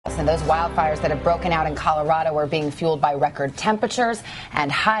And those wildfires that have broken out in Colorado are being fueled by record temperatures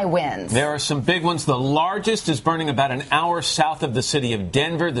and high winds. There are some big ones. The largest is burning about an hour south of the city of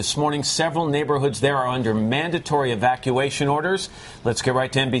Denver. This morning, several neighborhoods there are under mandatory evacuation orders. Let's get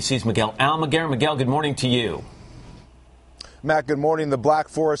right to NBC's Miguel Almaguer. Miguel, good morning to you. Matt, good morning. The Black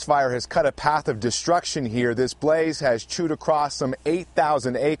Forest Fire has cut a path of destruction here. This blaze has chewed across some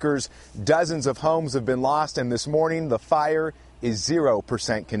 8,000 acres. Dozens of homes have been lost, and this morning the fire is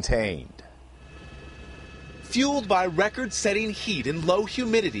 0% contained. Fueled by record-setting heat and low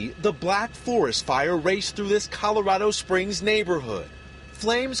humidity, the Black Forest Fire raced through this Colorado Springs neighborhood.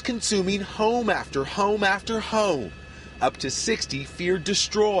 Flames consuming home after home after home. Up to 60 feared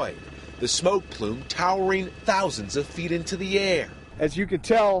destroyed. The smoke plume towering thousands of feet into the air. As you can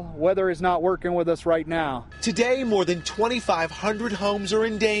tell, weather is not working with us right now. Today, more than 2,500 homes are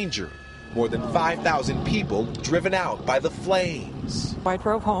in danger. More than 5,000 people driven out by the flames. I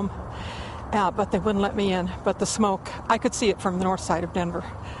drove home, but they wouldn't let me in. But the smoke, I could see it from the north side of Denver.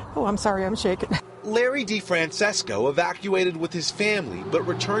 Oh, I'm sorry, I'm shaking. Larry DeFrancesco evacuated with his family, but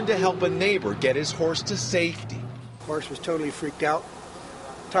returned to help a neighbor get his horse to safety. The horse was totally freaked out.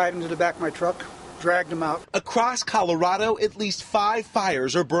 Tied him to the back of my truck, dragged him out. Across Colorado, at least 5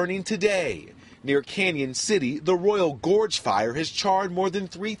 fires are burning today. Near Canyon City, the Royal Gorge fire has charred more than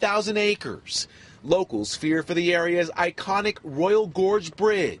 3,000 acres. Locals fear for the area's iconic Royal Gorge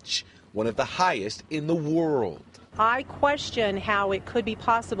Bridge, one of the highest in the world. I question how it could be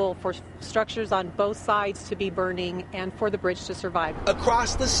possible for structures on both sides to be burning and for the bridge to survive.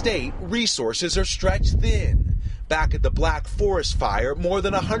 Across the state, resources are stretched thin. Back at the Black Forest Fire, more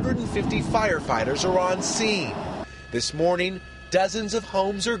than 150 firefighters are on scene. This morning, dozens of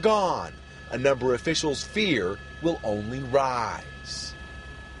homes are gone. A number officials fear will only rise.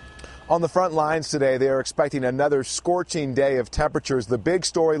 On the front lines today, they are expecting another scorching day of temperatures. The big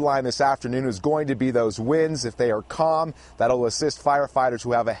storyline this afternoon is going to be those winds. If they are calm, that'll assist firefighters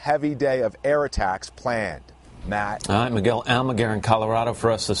who have a heavy day of air attacks planned. Matt. All right, Miguel Almaguer in Colorado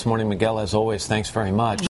for us this morning. Miguel, as always, thanks very much.